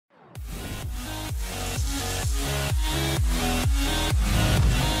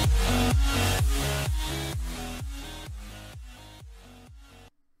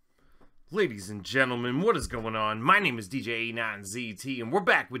Ladies and gentlemen, what is going on? My name is DJ Announced, and we're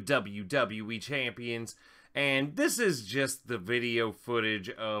back with WWE Champions. And this is just the video footage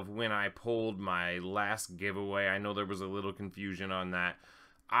of when I pulled my last giveaway. I know there was a little confusion on that.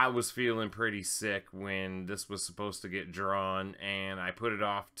 I was feeling pretty sick when this was supposed to get drawn, and I put it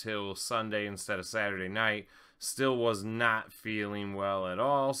off till Sunday instead of Saturday night. Still was not feeling well at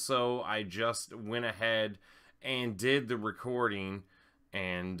all, so I just went ahead and did the recording.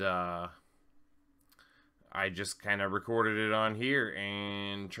 And I just kind of recorded it on here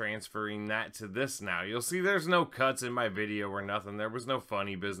and transferring that to this now. You'll see there's no cuts in my video or nothing. There was no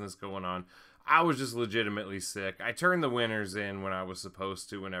funny business going on. I was just legitimately sick. I turned the winners in when I was supposed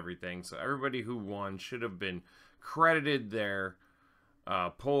to and everything. So everybody who won should have been credited their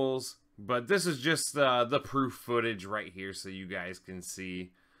pulls. But this is just the proof footage right here so you guys can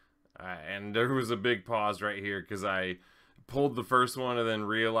see. And there was a big pause right here because I pulled the first one and then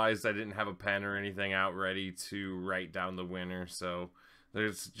realized I didn't have a pen or anything out ready to write down the winner, so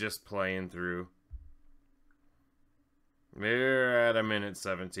it's just playing through. We're at a minute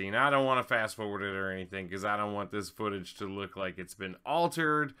 17. I don't want to fast forward it or anything because I don't want this footage to look like it's been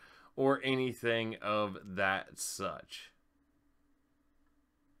altered or anything of that such.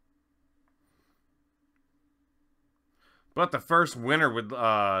 But the first winner would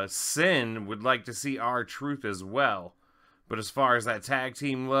Sin would like to see R-Truth as well. But as far as that tag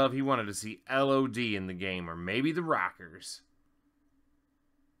team love, he wanted to see LOD in the game, or maybe the Rockers.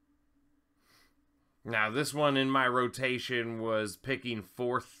 Now, this one in my rotation was picking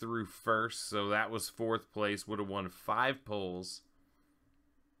 4th through 1st, so that was 4th place, would have won 5 pulls.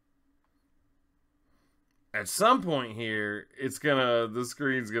 At some point here, the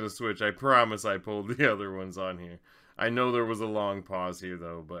screen's gonna switch. I promise I pulled the other ones on here. I know there was a long pause here,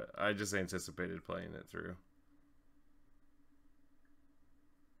 though, but I just anticipated playing it through.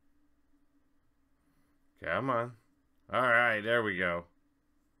 Come on. Alright, there we go.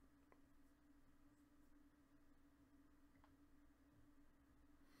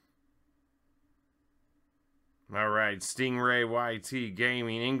 Alright, Stingray YT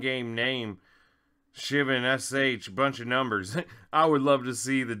Gaming, in-game name, Shivan SH, bunch of numbers. I would love to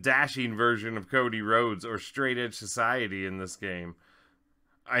see the dashing version of Cody Rhodes or Straight Edge Society in this game.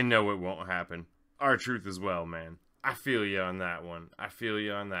 I know it won't happen. R-Truth as well, man. I feel you on that one. I feel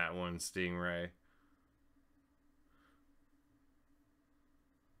you on that one, Stingray.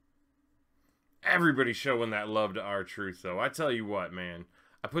 Everybody's showing that love to R-Truth, though. I tell you what, man.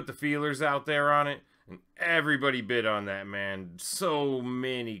 I put the feelers out there on it, and everybody bid on that, man. So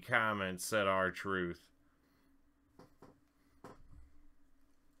many comments said R-Truth.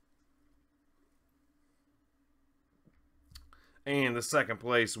 And the second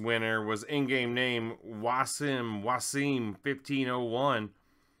place winner was in-game name Wasim 1501,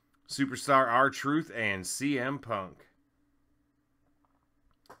 Superstar R-Truth, and CM Punk.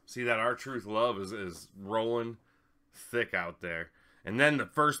 See, that R-Truth love is rolling thick out there. And then the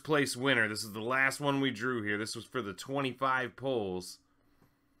first place winner, this is the last one we drew here. This was for the 25 pulls.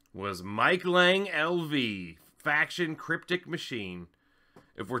 Was Mike Lang LV, Faction Cryptic Machine.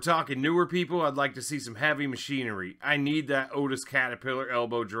 If we're talking newer people, I'd like to see some heavy machinery. I need that Otis Caterpillar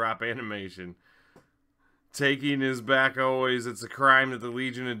elbow drop animation. Taking his back always, it's a crime that the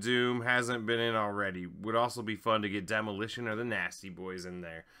Legion of Doom hasn't been in already. Would also be fun to get Demolition or the Nasty Boys in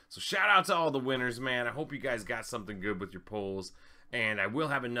there. So shout out to all the winners, man. I hope you guys got something good with your polls. And I will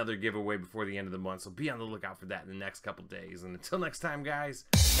have another giveaway before the end of the month, so be on the lookout for that in the next couple days. And until next time, guys.